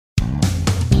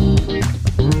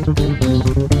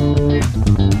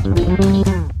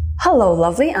Hello,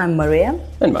 lovely. I'm Maria.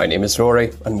 And my name is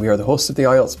Rory, and we are the hosts of the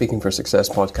IELTS Speaking for Success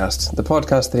podcast, the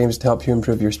podcast that aims to help you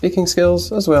improve your speaking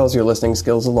skills as well as your listening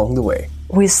skills along the way.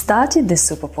 We started this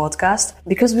super podcast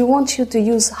because we want you to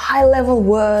use high-level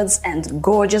words and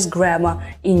gorgeous grammar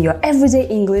in your everyday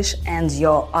English and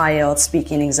your IELTS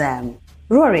speaking exam.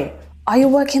 Rory, are you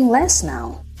working less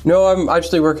now? No, I'm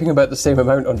actually working about the same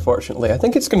amount, unfortunately. I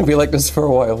think it's going to be like this for a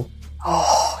while.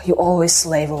 Oh, you always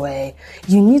slave away.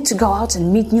 You need to go out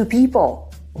and meet new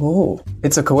people. Oh,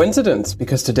 it's a coincidence,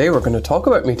 because today we're going to talk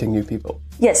about meeting new people.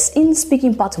 Yes, in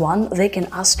Speaking Part 1, they can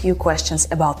ask you questions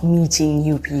about meeting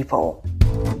new people.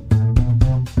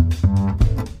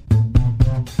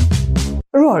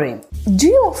 Rory, do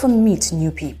you often meet new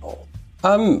people?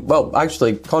 Well,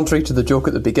 actually, contrary to the joke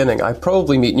at the beginning, I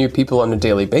probably meet new people on a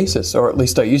daily basis, or at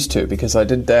least I used to, because I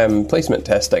did placement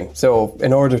testing. So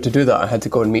in order to do that, I had to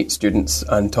go and meet students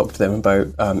and talk to them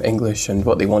about English and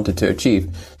what they wanted to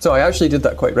achieve. So I actually did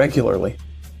that quite regularly.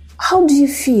 How do you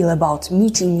feel about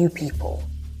meeting new people?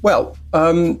 Well,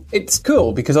 it's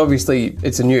cool because obviously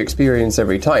it's a new experience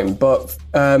every time, but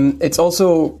it's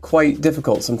also quite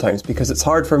difficult sometimes because it's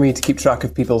hard for me to keep track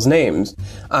of people's names.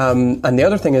 And the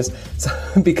other thing is,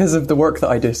 because of the work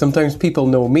that I do, sometimes people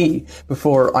know me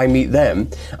before I meet them,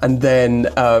 and then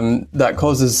that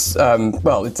causes,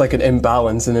 well, it's like an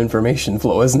imbalance in information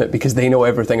flow, isn't it? Because they know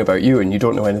everything about you and you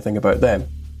don't know anything about them.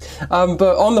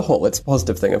 But on the whole, it's a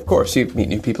positive thing, of course. You meet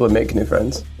new people and make new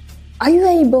friends. Are you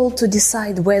able to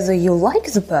decide whether you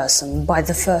like the person by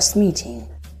the first meeting?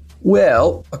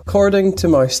 Well, according to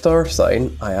my star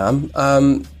sign, I am.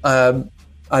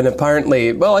 And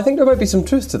apparently, well, I think there might be some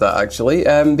truth to that, actually,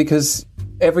 because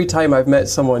every time I've met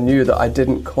someone new that I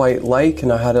didn't quite like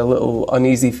and I had a little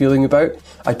uneasy feeling about,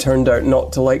 I turned out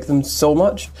not to like them so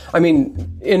much. I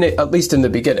mean, at least in the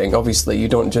beginning, obviously, you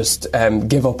don't just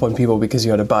give up on people because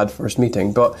you had a bad first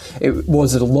meeting, but it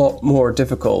was a lot more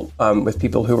difficult with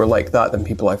people who were like that than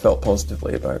people I felt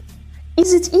positively about.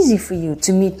 Is it easy for you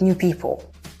to meet new people?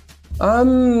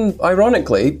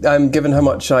 Ironically, given how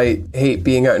much I hate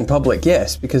being out in public,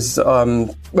 yes, because,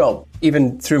 well,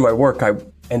 even through my work, I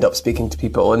end up speaking to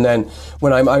people, and then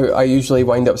when I'm out, I usually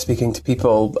wind up speaking to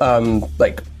people,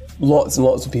 like lots and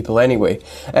lots of people anyway.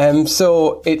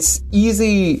 So it's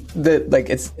easy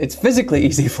it's physically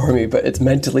easy for me, but it's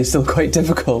mentally still quite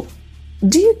difficult.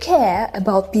 Do you care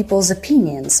about people's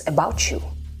opinions about you?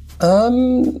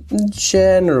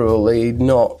 Generally,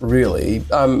 not really.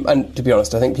 And to be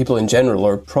honest, I think people in general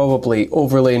are probably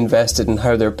overly invested in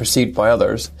how they're perceived by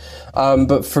others.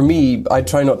 But for me, I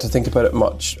try not to think about it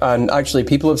much. And actually,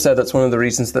 people have said that's one of the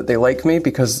reasons that they like me,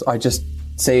 because I just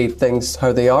say things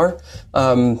how they are.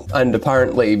 And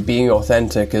apparently, being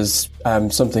authentic is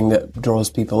something that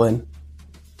draws people in.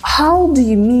 How do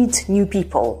you meet new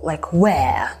people? Like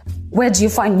where? Where do you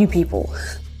find new people?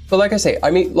 But like I say,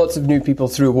 I meet lots of new people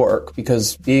through work,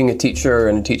 because being a teacher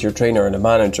and a teacher trainer and a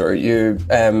manager, you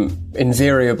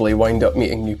invariably wind up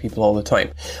meeting new people all the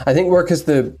time. I think work is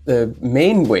the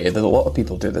main way that a lot of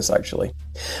people do this, actually.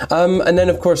 And then,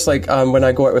 of course, when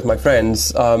I go out with my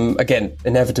friends, again,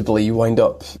 inevitably you wind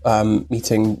up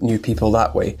meeting new people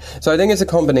that way. So I think it's a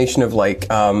combination of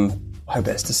how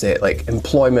best to say it, like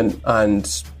employment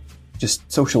and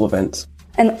just social events.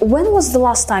 And when was the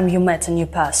last time you met a new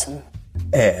person?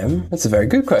 That's a very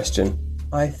good question.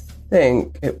 I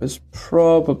think it was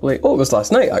probably... it was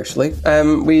last night, actually.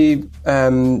 I'm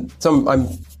on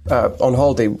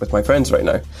holiday with my friends right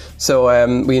now. So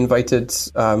we invited...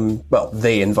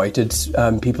 they invited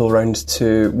people around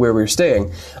to where we were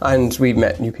staying, and we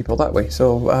met new people that way.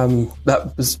 So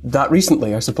that was that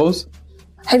recently, I suppose.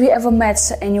 Have you ever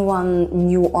met anyone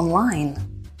new online?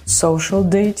 Social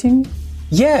dating?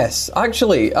 Yes,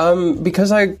 actually,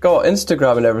 because I got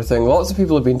Instagram and everything, lots of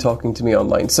people have been talking to me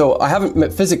online. So I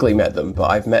haven't physically met them, but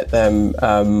I've met them,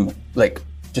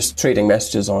 just trading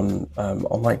messages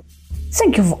online.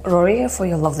 Thank you, Rory, for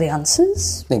your lovely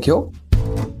answers. Thank you.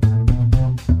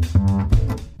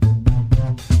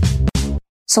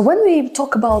 So when we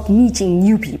talk about meeting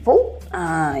new people,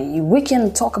 we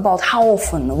can talk about how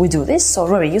often we do this. So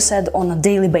Rory, you said on a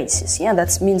daily basis, yeah?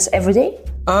 That means every day?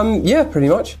 Yeah, pretty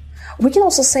much. We can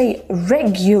also say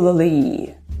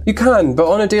regularly. You can, but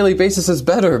on a daily basis is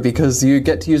better because you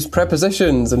get to use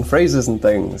prepositions and phrases and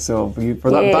things. So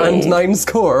for that band 9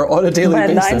 score on a daily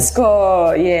basis. Band 9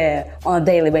 score, yeah, on a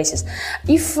daily basis.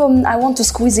 If I want to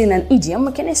squeeze in an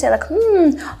idiom, can I say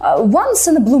once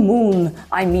in a blue moon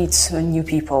I meet new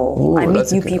people. Ooh, I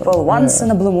meet new people once in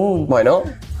a blue moon. Why not?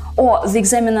 Or the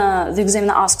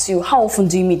examiner asks you, how often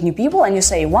do you meet new people? And you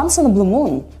say, once in a blue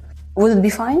moon. Would it be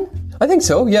fine? I think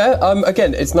so, yeah.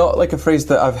 Again, it's not like a phrase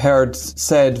that I've heard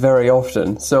said very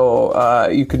often, so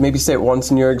you could maybe say it once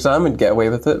in your exam and get away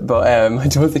with it, but I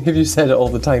don't think if you said it all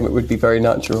the time, it would be very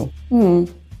natural.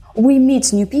 We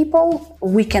meet new people,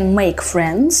 we can make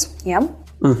friends, yeah?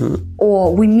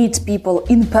 Or we meet people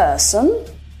in person,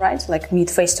 right? Like meet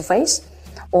face to face,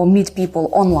 or meet people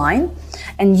online,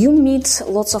 and you meet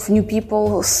lots of new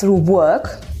people through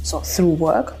work,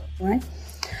 right?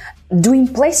 Doing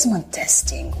placement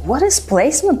testing. What is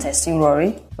placement testing,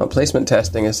 Rory? Well, placement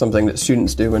testing is something that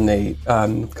students do when they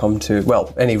come to,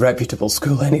 well, any reputable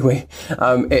school anyway.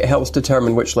 It helps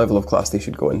determine which level of class they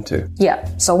should go into. Yeah,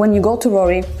 so when you go to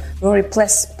Rory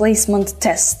placement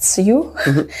tests you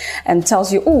and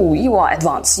tells you, oh, you are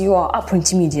advanced, you are upper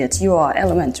intermediate, you are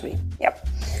elementary. Yep.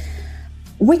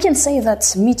 We can say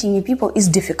that meeting new people is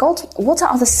difficult. What are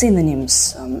other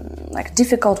synonyms? Like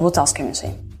difficult, what else can you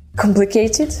say?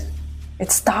 Complicated?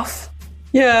 It's tough?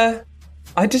 Yeah,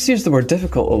 I just use the word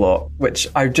difficult a lot, which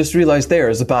I just realised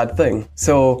there is a bad thing.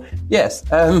 So, yes.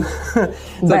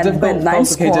 Difficult,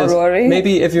 nice complicated. score, Rory.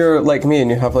 Maybe if you're like me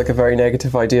and you have like a very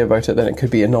negative idea about it, then it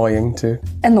could be annoying too.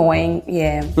 Annoying,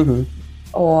 yeah.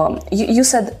 Or you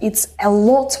said it's a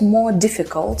lot more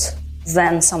difficult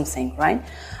than something, right?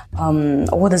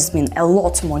 What does it mean? A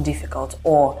lot more difficult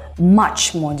or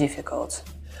much more difficult?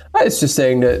 It's just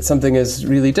saying that something is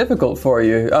really difficult for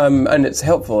you, and it's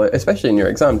helpful, especially in your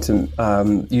exam,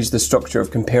 to use the structure of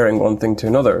comparing one thing to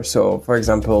another. So, for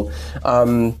example,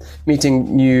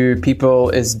 meeting new people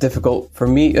is difficult for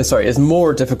me. Is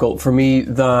more difficult for me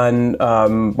than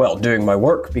doing my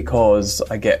work, because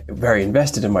I get very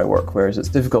invested in my work. Whereas it's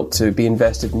difficult to be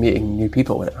invested in meeting new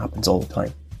people when it happens all the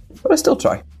time. But I still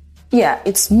try. Yeah,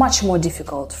 it's much more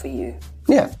difficult for you.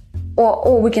 Yeah.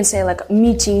 Or we can say like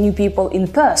meeting new people in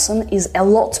person is a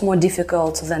lot more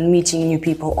difficult than meeting new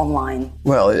people online.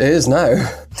 Well, it is now.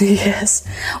 Yes.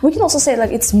 We can also say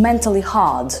like it's mentally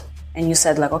hard. And you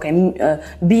said like, okay,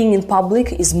 being in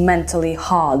public is mentally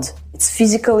hard. It's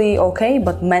physically okay,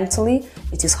 but mentally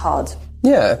it is hard.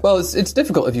 Yeah, well, it's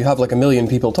difficult if you have like a million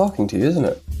people talking to you, isn't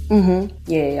it?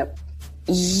 Yeah.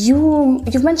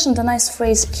 You've mentioned a nice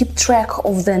phrase, keep track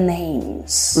of their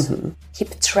names.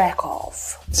 Keep track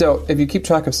of. So if you keep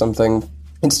track of something,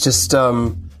 it's just,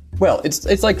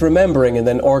 it's like remembering and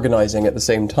then organising at the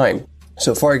same time.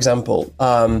 So for example,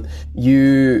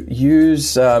 you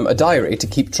use a diary to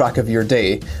keep track of your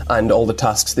day and all the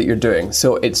tasks that you're doing.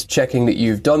 So it's checking that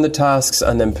you've done the tasks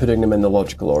and then putting them in the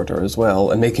logical order as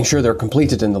well, and making sure they're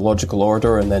completed in the logical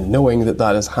order, and then knowing that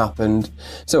that has happened.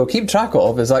 So keep track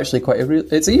of is actually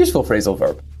it's a useful phrasal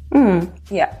verb.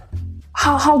 Yeah.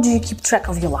 How do you keep track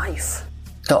of your life?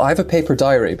 Now, I have a paper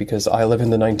diary because I live in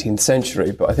the 19th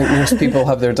century, but I think most people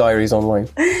have their diaries online.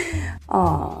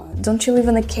 Oh, don't you live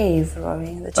in a cave,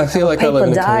 Rory? I feel like I live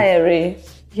in a diary.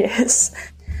 Yes.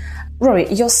 Rory,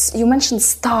 you mentioned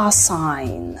star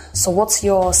sign. So what's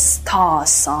your star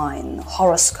sign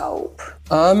horoscope?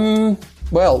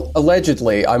 Well,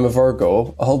 allegedly, I'm a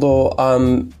Virgo,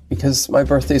 although because my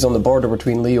birthday's on the border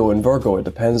between Leo and Virgo, it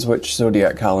depends which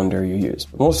zodiac calendar you use.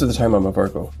 But most of the time, I'm a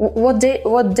Virgo. What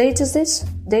date is this?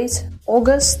 Date?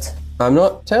 August? I'm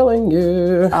not telling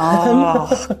you.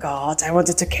 Oh, God, I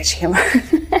wanted to catch him.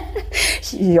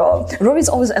 Rory's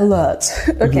always alert.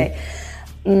 Okay.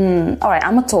 All right,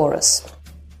 I'm a Taurus.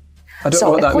 I don't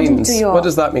know what that means. What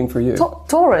does that mean for you?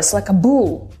 Taurus, like a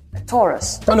bull.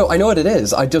 Taurus. Oh no, I know what it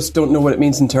is. I just don't know what it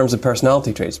means in terms of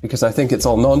personality traits, because I think it's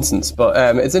all nonsense. But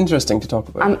it's interesting to talk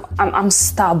about. I'm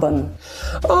stubborn.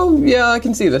 Oh yeah, I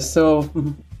can see this. So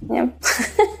yeah,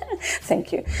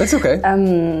 thank you. That's okay.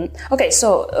 Okay,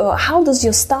 so how does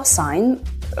your star sign?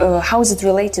 How is it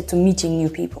related to meeting new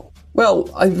people? Well,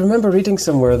 I remember reading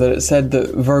somewhere that it said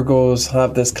that Virgos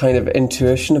have this kind of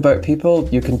intuition about people.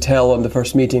 You can tell on the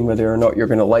first meeting whether or not you're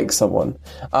going to like someone.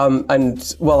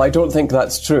 And, well, I don't think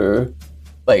that's true,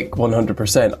 like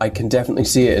 100%. I can definitely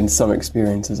see it in some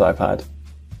experiences I've had.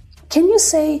 Can you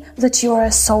say that you're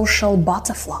a social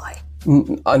butterfly?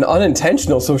 An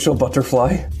unintentional social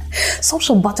butterfly.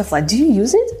 Social butterfly, do you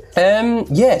use it?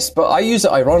 Yes, but I use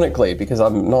it ironically because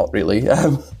I'm not really.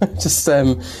 Just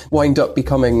wind up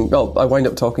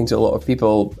talking to a lot of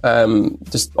people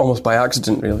just almost by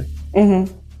accident, really.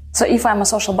 Mm-hmm. So if I'm a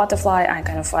social butterfly,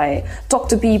 I talk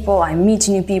to people, I meet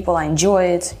new people, I enjoy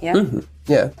it, yeah? Mm-hmm.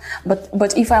 Yeah.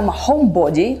 But if I'm a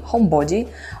homebody,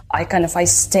 I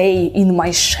stay in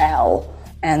my shell.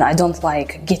 And I don't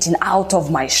like getting out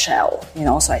of my shell,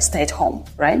 so I stay at home,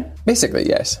 right? Basically,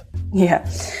 yes. Yeah.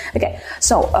 Okay.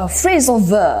 So, phrasal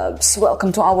verbs.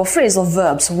 Welcome to our phrasal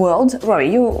verbs world.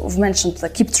 Rory, you've mentioned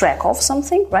keep track of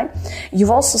something, right?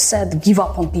 You've also said give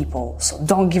up on people. So,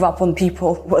 don't give up on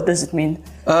people. What does it mean?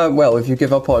 Well, if you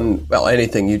give up on,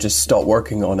 anything, you just stop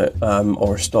working on it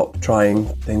or stop trying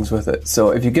things with it.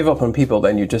 So if you give up on people,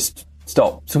 then you just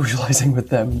stop socializing with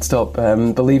them and stop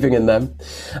believing in them.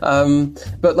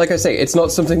 But like I say, it's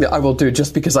not something that I will do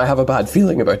just because I have a bad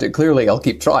feeling about it. Clearly, I'll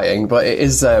keep trying, but it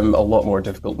is a lot more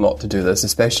difficult not to do this,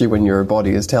 especially when your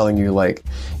body is telling you, like,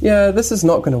 yeah, this is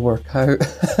not going to work out.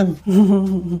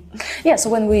 Yeah, so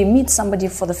when we meet somebody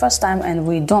for the first time and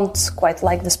we don't quite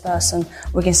like this person,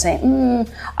 we can say,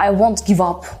 I won't give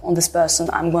up on this person.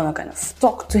 I'm going to kind of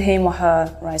talk to him or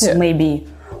her, right? So maybe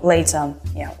later,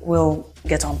 we'll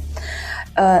get on.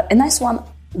 A nice one,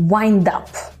 wind up.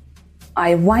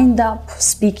 I wind up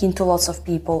speaking to lots of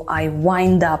people. I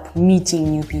wind up meeting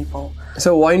new people.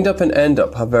 So wind up and end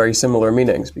up have very similar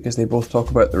meanings because they both talk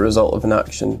about the result of an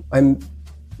action.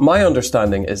 My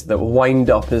understanding is that wind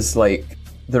up is like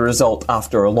the result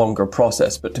after a longer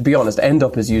process, but to be honest, end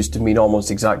up is used to mean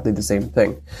almost exactly the same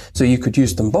thing. So you could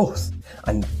use them both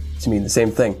and to mean the same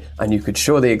thing, and you could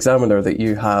show the examiner that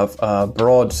you have a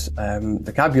broad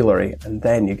vocabulary, and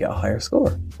then you get a higher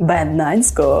score. Band 9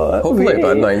 score. Hopefully a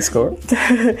band 9 score.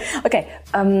 Okay,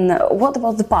 what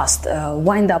about the past?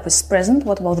 Wind up is present.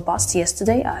 What about the past?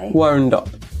 Yesterday I... Wound up.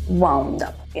 Wound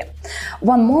up, yeah.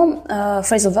 One more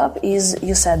phrasal verb is,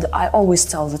 you said, I always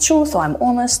tell the truth, or I'm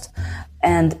honest,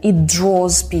 and it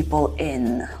draws people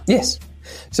in. Yes.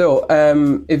 So,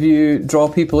 if you draw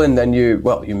people in, then you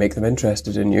make them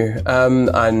interested in you.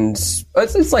 And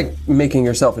it's like making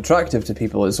yourself attractive to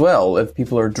people as well. If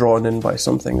people are drawn in by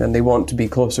something, then they want to be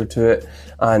closer to it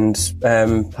and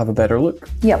have a better look.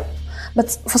 Yep.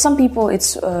 But for some people,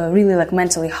 it's really like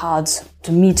mentally hard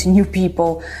to meet new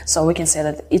people. So we can say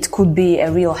that it could be a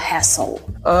real hassle.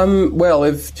 Well,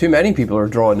 if too many people are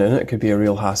drawn in, it could be a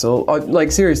real hassle.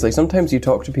 Like, seriously, sometimes you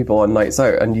talk to people on nights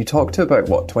out and you talk to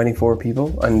about, 24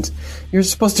 people? And you're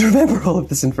supposed to remember all of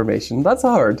this information. That's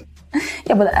hard.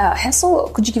 Yeah, but hassle,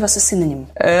 could you give us a synonym?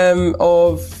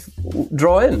 Of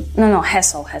draw in? No,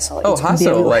 hassle. Oh,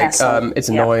 hassle, like, hassle. It's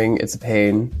annoying, it's a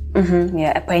pain. Mm-hmm,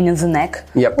 yeah, a pain in the neck.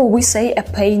 Yep. Or we say a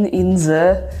pain in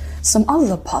some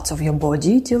other part of your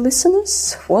body, dear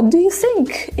listeners. What do you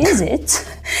think? Is it?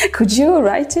 Could you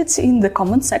write it in the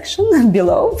comment section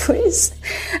below, please?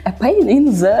 A pain in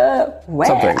the where?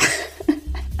 Something.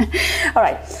 All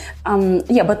right.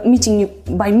 But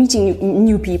by meeting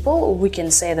new people, we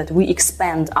can say that we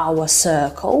expand our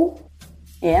circle.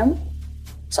 Yeah.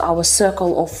 So our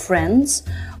circle of friends,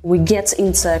 we get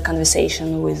into a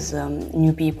conversation with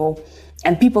new people,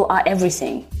 and people are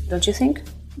everything, don't you think?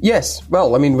 Yes.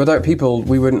 Well, I mean, without people,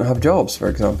 we wouldn't have jobs, for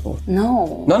example.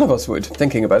 No. None of us would,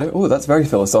 thinking about it. Oh, that's very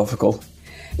philosophical.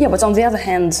 Yeah, but on the other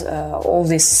hand, all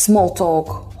this small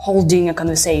talk, holding a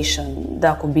conversation,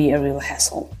 that could be a real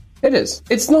hassle. It is.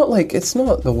 It's not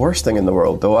the worst thing in the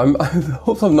world, though.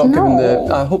 Hopefully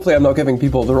I'm not giving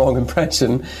people the wrong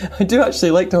impression. I do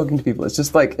actually like talking to people. It's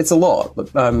just like, it's a lot.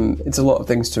 It's a lot of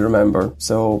things to remember.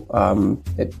 So,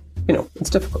 it's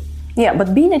difficult. Yeah,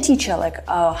 but being a teacher,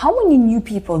 how many new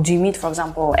people do you meet, for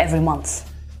example, every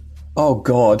month? Oh,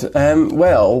 God.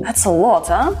 Well... That's a lot,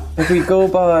 huh? If we go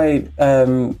by...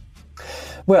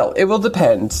 Well, it will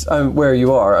depend where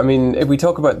you are. I mean, if we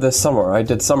talk about this summer, I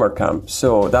did summer camp.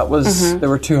 So that was, there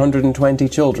were 220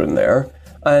 children there.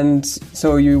 And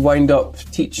so you wind up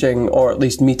teaching, or at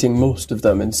least meeting most of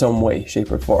them in some way,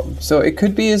 shape or form. So it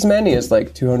could be as many as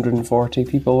 240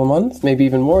 people a month, maybe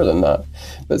even more than that.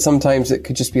 But sometimes it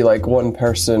could just be one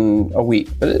person a week.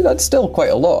 But that's still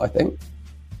quite a lot, I think.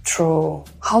 True.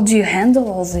 How do you handle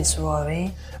all this,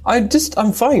 Rory? I'm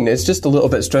fine. It's just a little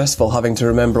bit stressful having to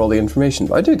remember all the information,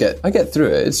 but I get through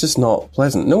it. It's just not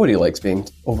pleasant. Nobody likes being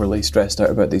overly stressed out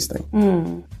about these things.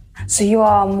 So you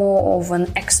are more of an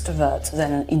extrovert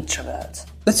than an introvert?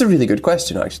 That's a really good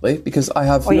question, actually, because I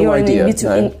have no you're idea.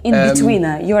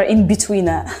 in-betweener. You are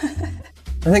in-betweener.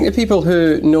 I think the people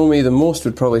who know me the most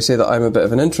would probably say that I'm a bit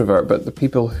of an introvert, but the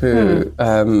people who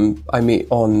I meet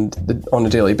on a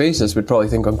daily basis would probably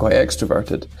think I'm quite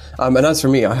extroverted. And as for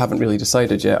me, I haven't really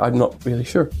decided yet. I'm not really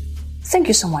sure. Thank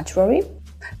you so much, Rory.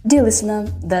 Dear listener,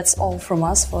 that's all from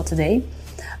us for today.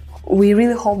 We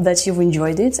really hope that you've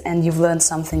enjoyed it and you've learned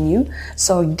something new.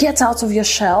 So get out of your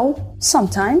shell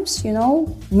sometimes,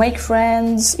 make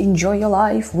friends, enjoy your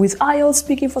life with IELTS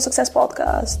Speaking for Success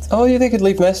podcast. Oh, yeah, they could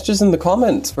leave messages in the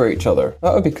comments for each other.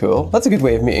 That would be cool. That's a good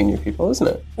way of meeting new people, isn't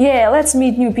it? Yeah, let's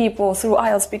meet new people through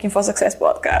IELTS Speaking for Success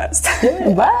podcast.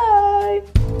 Yeah. Bye!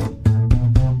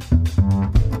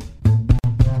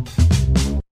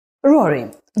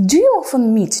 Rory, do you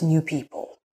often meet new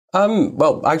people?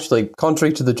 Well, actually,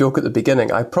 contrary to the joke at the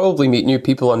beginning, I probably meet new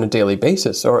people on a daily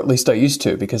basis, or at least I used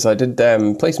to, because I did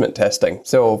placement testing.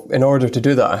 So in order to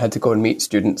do that, I had to go and meet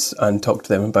students and talk to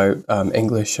them about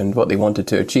English and what they wanted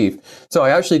to achieve. So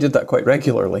I actually did that quite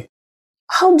regularly.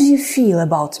 How do you feel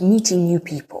about meeting new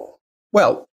people?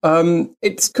 Well,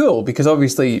 it's cool because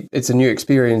obviously it's a new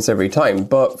experience every time,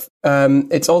 but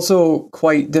it's also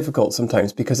quite difficult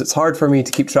sometimes because it's hard for me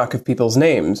to keep track of people's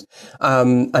names.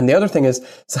 And the other thing is,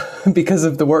 because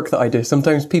of the work that I do,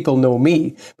 sometimes people know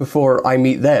me before I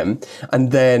meet them.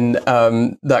 And then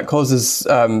that causes,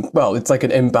 well, it's like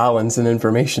an imbalance in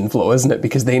information flow, isn't it?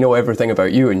 Because they know everything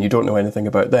about you and you don't know anything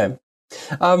about them.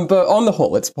 But on the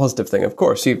whole, it's a positive thing. Of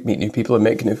course, you meet new people and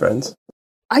make new friends.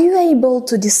 Are you able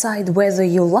to decide whether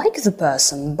you like the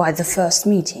person by the first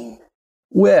meeting?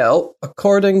 Well,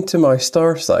 according to my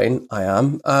star sign, I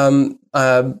am.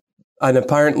 And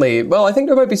apparently, well, I think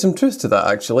there might be some truth to that,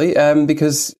 actually,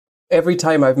 because every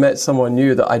time I've met someone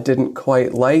new that I didn't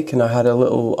quite like and I had a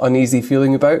little uneasy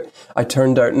feeling about, I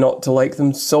turned out not to like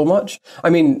them so much. I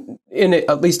mean,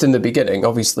 at least in the beginning,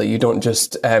 obviously, you don't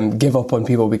just give up on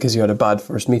people because you had a bad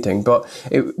first meeting, but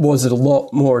it was a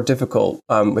lot more difficult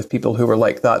with people who were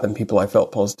like that than people I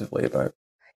felt positively about.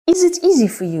 Is it easy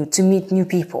for you to meet new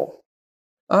people?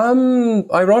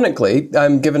 Ironically,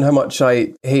 given how much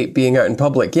I hate being out in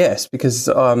public, yes, because,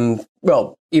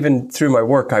 well, even through my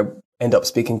work, I end up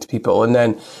speaking to people. And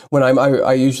then when I'm out,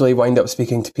 I usually wind up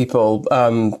speaking to people,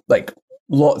 like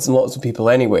lots and lots of people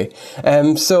anyway.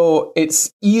 So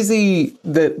it's easy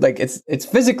it's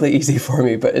physically easy for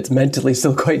me, but it's mentally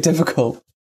still quite difficult.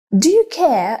 Do you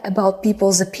care about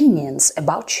people's opinions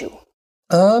about you?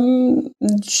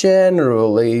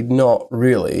 Generally, not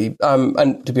really.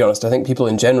 And to be honest, I think people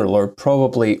in general are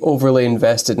probably overly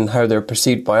invested in how they're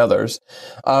perceived by others.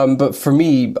 But for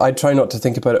me, I try not to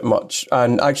think about it much.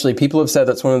 And actually, people have said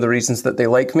that's one of the reasons that they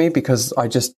like me, because I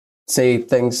just say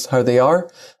things how they are.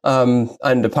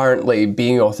 And apparently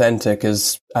being authentic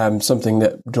is something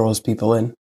that draws people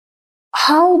in.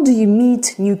 How do you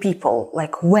meet new people?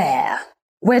 Like where?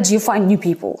 Where do you find new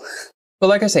people? Well,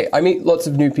 like I say, I meet lots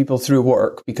of new people through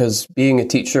work because being a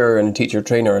teacher and a teacher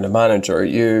trainer and a manager,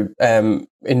 you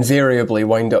invariably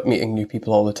wind up meeting new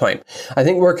people all the time. I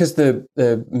think work is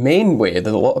the main way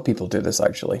that a lot of people do this,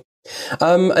 actually.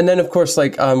 And then, of course,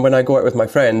 when I go out with my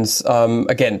friends,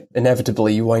 again,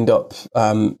 inevitably, you wind up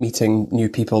meeting new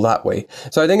people that way.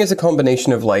 So I think it's a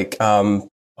combination of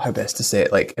how best to say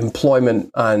it, like employment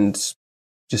and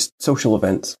just social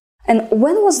events. And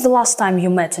when was the last time you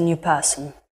met a new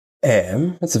person?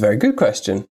 That's a very good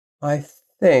question. I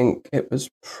think it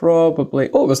was probably,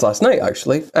 it was last night,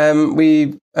 actually. I'm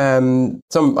on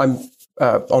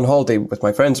holiday with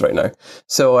my friends right now.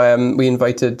 So we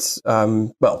invited,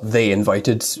 they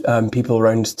invited people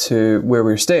around to where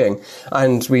we were staying,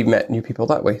 and we met new people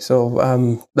that way.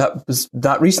 So that was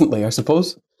that recently, I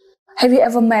suppose. Have you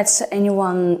ever met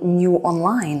anyone new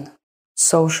online?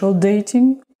 Social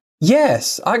dating?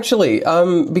 Yes, actually,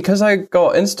 because I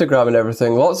got Instagram and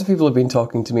everything, lots of people have been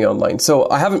talking to me online. So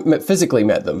I haven't physically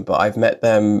met them, but I've met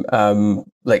them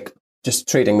just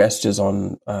trading messages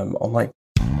on online.